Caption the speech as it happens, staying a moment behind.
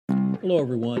Hello,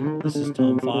 everyone. This is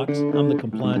Tom Fox. I'm the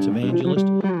Compliance Evangelist,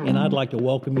 and I'd like to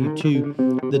welcome you to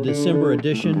the December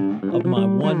edition of my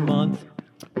 1 month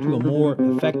to a more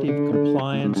effective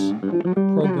compliance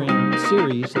program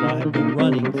series that I have been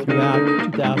running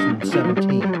throughout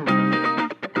 2017.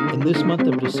 In this month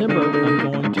of December, I'm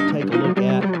going to take a look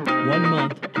at 1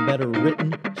 month to better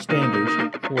written standards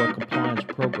for a compliance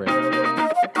program.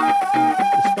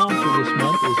 The sponsor this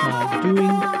month is my Doing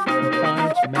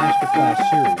Compliance Masterclass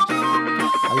series.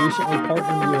 I recently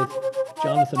partnered with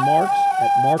Jonathan Marks at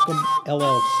Markham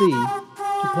LLC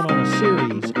to put on a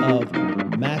series of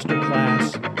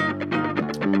masterclass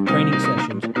training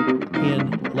sessions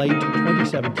in late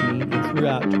 2017 and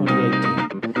throughout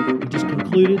 2018. We just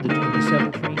concluded the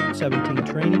 2017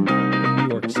 training in New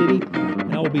York City,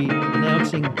 and I will be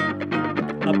announcing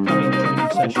upcoming training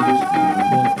sessions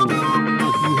going forward.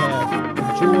 If you have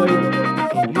enjoyed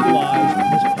and utilized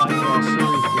this podcast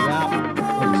series throughout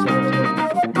 2017,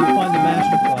 you'll find the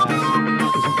masterclass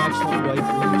is an excellent way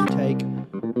for you to take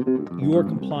your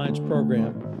compliance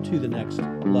program to the next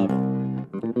level.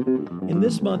 In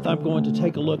this month, I'm going to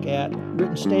take a look at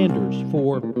written standards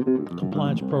for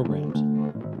compliance programs.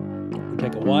 We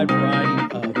take a wide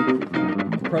variety of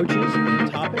approaches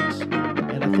and topics,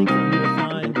 and I think that you will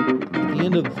find at the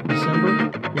end of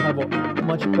December, you'll have a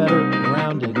much better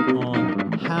grounding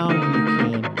on how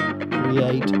you can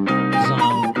create,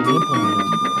 design, and implement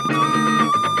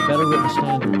better written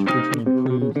standards which will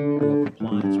improve your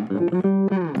compliance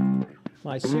program.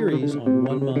 My series on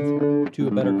 1 month to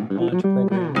a better compliance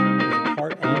program is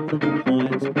part of the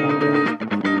Compliance Podcast.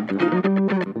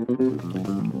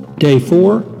 Day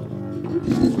 4,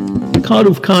 Code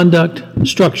of Conduct,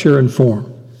 Structure, and Form.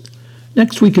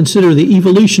 Next, we consider the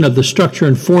evolution of the structure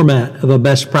and format of a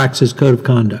best practice code of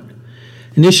conduct.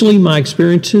 Initially, my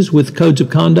experiences with codes of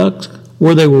conduct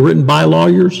were they were written by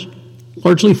lawyers,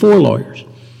 largely for lawyers.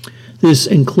 This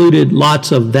included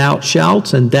lots of thou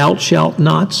shalts and thou shalt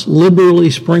nots liberally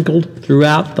sprinkled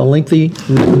throughout the lengthy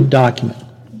written document.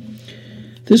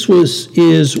 This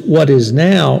is what is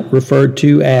now referred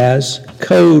to as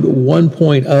Code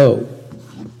 1.0.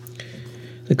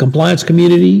 The compliance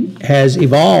community has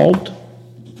evolved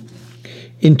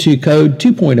into Code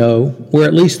 2.0, where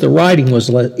at least the writing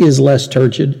is less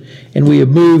turgid, and we have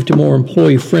moved to more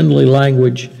employee-friendly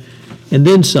language, and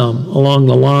then some along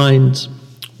the lines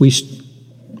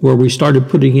where we started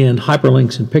putting in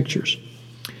hyperlinks and pictures.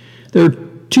 There are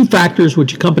 2 factors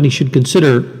which a company should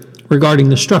consider regarding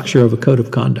the structure of a code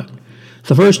of conduct.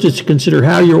 The first is to consider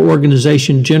how your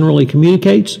organization generally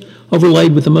communicates,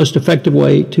 overlaid with the most effective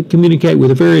way to communicate with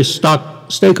the various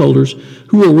stakeholders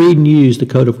who will read and use the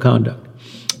code of conduct.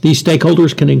 These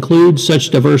stakeholders can include such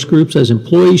diverse groups as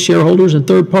employees, shareholders, and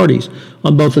third parties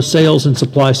on both the sales and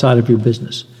supply side of your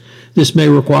business. This may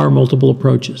require multiple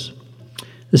approaches.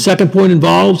 The second point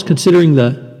involves considering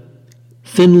the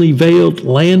thinly veiled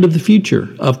land of the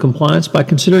future of compliance by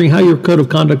considering how your code of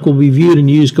conduct will be viewed and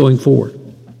used going forward.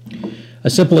 A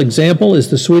simple example is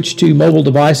the switch to mobile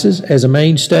devices as a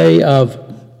mainstay of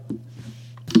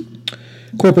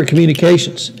corporate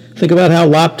communications. Think about how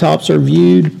laptops are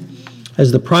viewed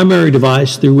as the primary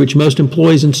device through which most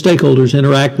employees and stakeholders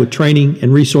interact with training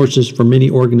and resources for many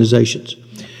organizations.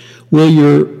 Will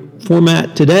your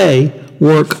format today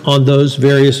work on those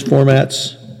various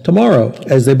formats tomorrow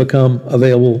as they become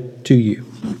available to you?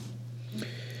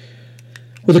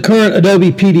 With the current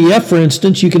Adobe PDF, for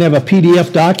instance, you can have a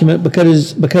PDF document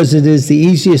because it is the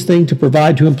easiest thing to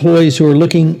provide to employees who are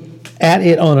looking at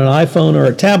it on an iPhone or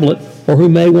a tablet, or who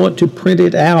may want to print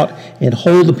it out and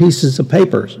hold the pieces of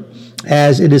paper,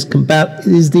 as it is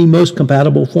the most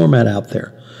compatible format out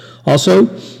there. Also,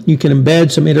 you can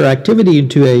embed some interactivity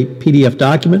into a PDF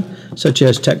document, such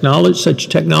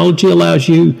technology allows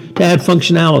you to add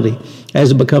functionality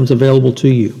as it becomes available to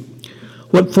you.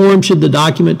 What form should the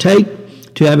document take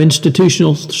to have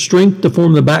institutional strength to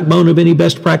form the backbone of any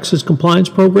best practices compliance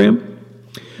program?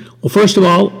 Well, first of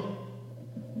all,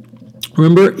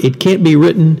 remember, it can't be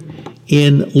written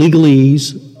in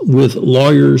legalese with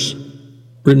lawyers,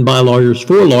 written by lawyers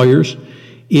for lawyers.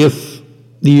 If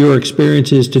your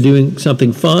experience is to doing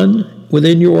something fun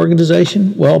within your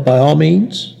organization, well, by all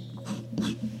means,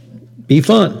 be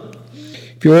fun.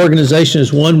 If your organization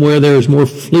is one where there is more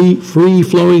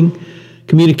free-flowing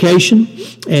communication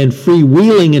and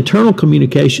freewheeling internal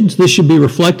communications, this should be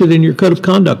reflected in your code of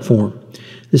conduct form.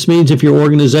 This means if your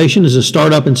organization is a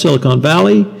startup in Silicon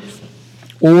Valley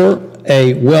or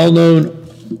a well-known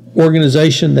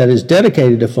organization that is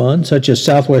dedicated to fun, such as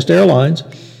Southwest Airlines,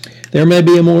 there may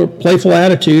be a more playful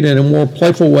attitude and a more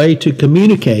playful way to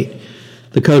communicate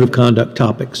the code of conduct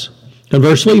topics.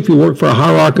 Conversely, if you work for a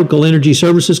hierarchical energy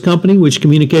services company which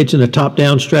communicates in a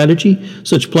top-down strategy,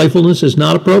 such playfulness is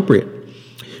not appropriate.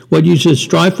 What you should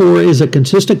strive for is a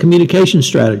consistent communication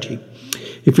strategy.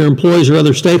 If your employees or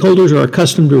other stakeholders are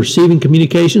accustomed to receiving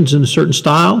communications in a certain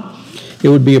style, it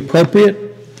would be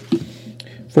appropriate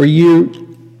for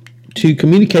you to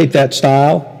communicate that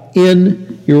style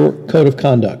in your code of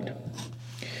conduct.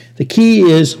 The key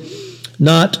is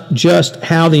not just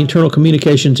how the internal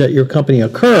communications at your company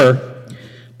occur,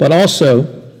 but also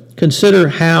consider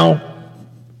how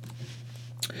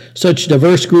such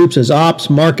diverse groups as ops,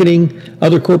 marketing,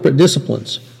 other corporate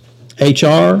disciplines,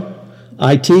 HR,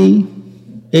 IT,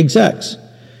 execs,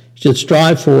 should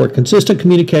strive for consistent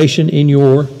communication in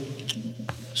your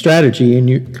strategy and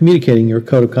your communicating your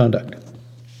code of conduct.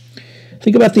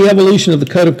 Think about the evolution of the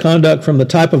code of conduct from the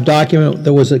type of document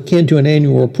that was akin to an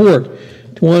annual report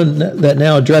to one that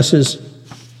now addresses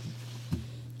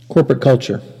corporate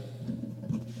culture.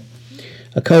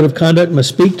 A code of conduct must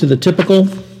speak to the typical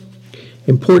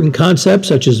important concepts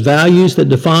such as values that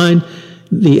define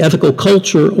the ethical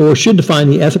culture or should define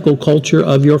the ethical culture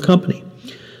of your company.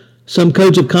 Some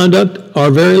codes of conduct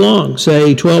are very long,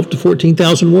 say 12 to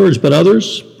 14,000 words, but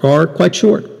others are quite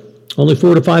short, only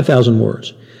 4 to 5,000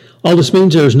 words. All this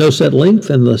means there is no set length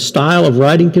and the style of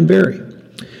writing can vary.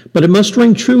 But it must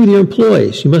ring true with your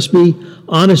employees. You must be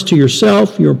honest to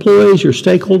yourself, your employees, your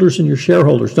stakeholders, and your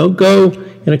shareholders. Don't go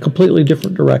in a completely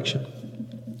different direction.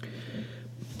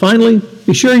 Finally,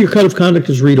 be sure your code of conduct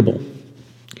is readable.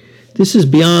 This is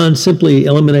beyond simply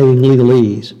eliminating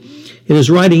legalese. It is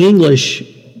writing English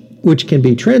which can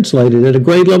be translated at a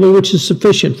grade level which is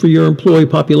sufficient for your employee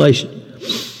population.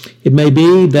 It may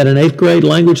be that an 8th grade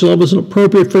language level is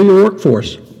appropriate for your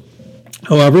workforce.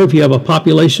 However, if you have a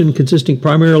population consisting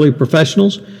primarily of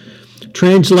professionals,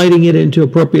 translating it into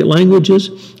appropriate languages,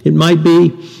 it might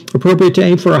be appropriate to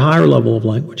aim for a higher level of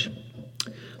language.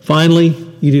 Finally,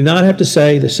 you do not have to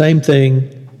say the same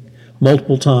thing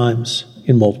multiple times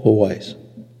in multiple ways,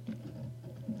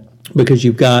 because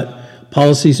you've got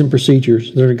policies and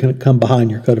procedures that are going to come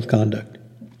behind your code of conduct.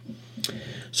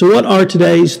 So what are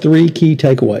today's 3 key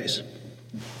takeaways?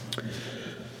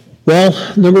 Well,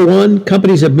 number 1,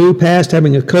 companies have moved past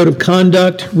having a code of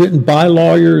conduct written by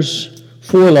lawyers,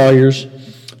 for lawyers,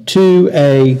 to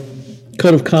a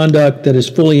code of conduct that is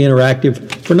fully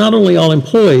interactive for not only all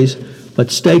employees, but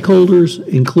stakeholders,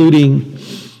 including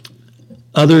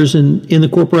others in the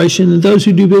corporation and those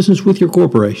who do business with your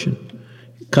corporation,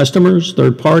 customers,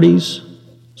 third parties,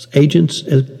 agents,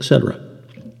 etc.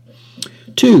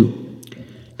 2,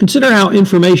 consider how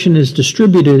information is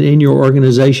distributed in your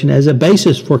organization as a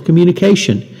basis for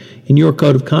communication in your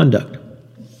code of conduct.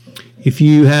 If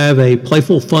you have a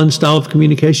playful, fun style of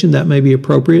communication, that may be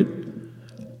appropriate.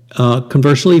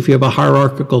 Conversely, if you have a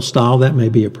hierarchical style, that may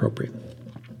be appropriate.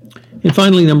 And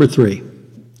finally, number 3,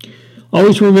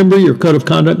 always remember your code of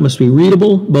conduct must be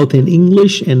readable, both in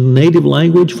English and native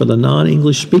language for the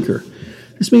non-English speaker.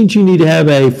 This means you need to have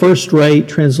a first-rate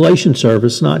translation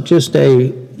service, not just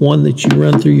one that you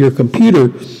run through your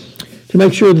computer, to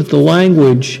make sure that the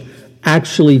language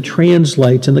actually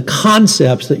translates and the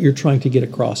concepts that you're trying to get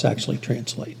across actually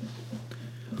translate.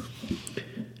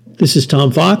 This is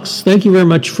Tom Fox. Thank you very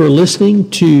much for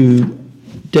listening to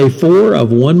Day 4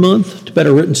 of 1 Month to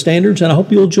Better Written Standards, and I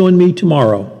hope you'll join me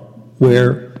tomorrow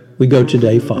where we go to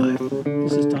Day 5.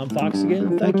 This is Tom Fox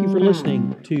again. Thank you for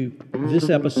listening to this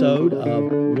episode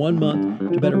of 1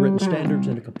 Month to Better Written Standards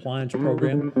in a Compliance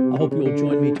Program. I hope you'll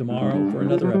join me tomorrow for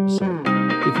another episode.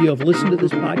 If you have listened to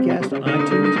this podcast on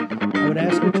iTunes, I would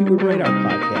ask that you would rate our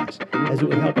podcast, as it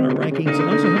would help in our rankings and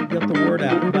also help get the word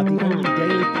out about the only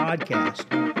daily podcast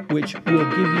which will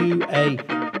give you a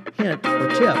hint or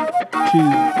tip to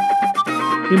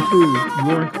improve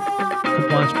your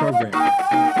compliance program.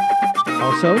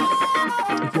 Also,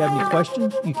 if you have any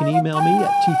questions, you can email me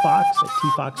at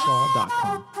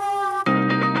tfox@tfoxlaw.com.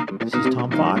 This is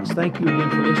Tom Fox. Thank you again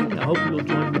for listening. I hope you'll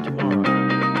join me tomorrow.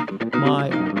 My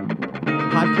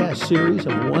podcast series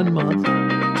of 1 Month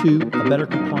to a Better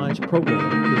Compliance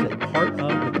Program is a part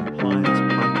of the Compliance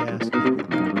Podcast Network.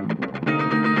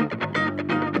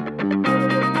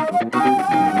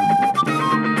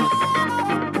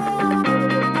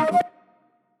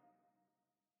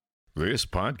 This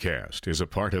podcast is a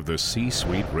part of the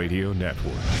C-Suite Radio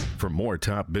Network. For more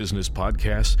top business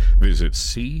podcasts, visit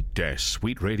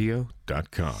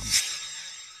c-suiteradio.com.